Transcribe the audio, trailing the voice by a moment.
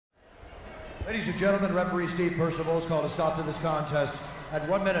Ladies and gentlemen, referee Steve Percival has called a stop to this contest at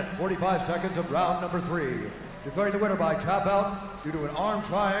 1 minute 45 seconds of round number 3. Declaring the winner by tap out due to an arm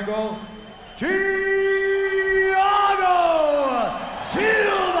triangle, Thiago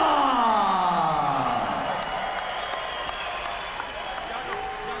Silva!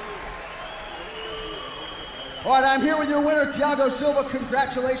 All right, I'm here with your winner, Thiago Silva.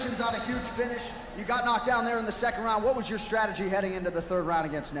 Congratulations on a huge finish. You got knocked down there in the second round. What was your strategy heading into the third round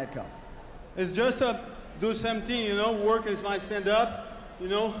against Nedco? It's just do something, you know, work as my stand up, you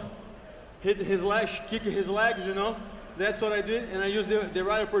know, hit his legs, kick his legs, you know. That's what I did, and I used the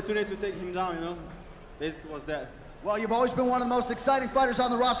right opportunity to take him down, you know. Basically was that. Well, you've always been one of the most exciting fighters on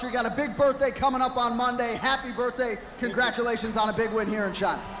the roster. You got a big birthday coming up on Monday. Happy birthday. Congratulations on a big win here in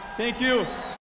China. Thank you.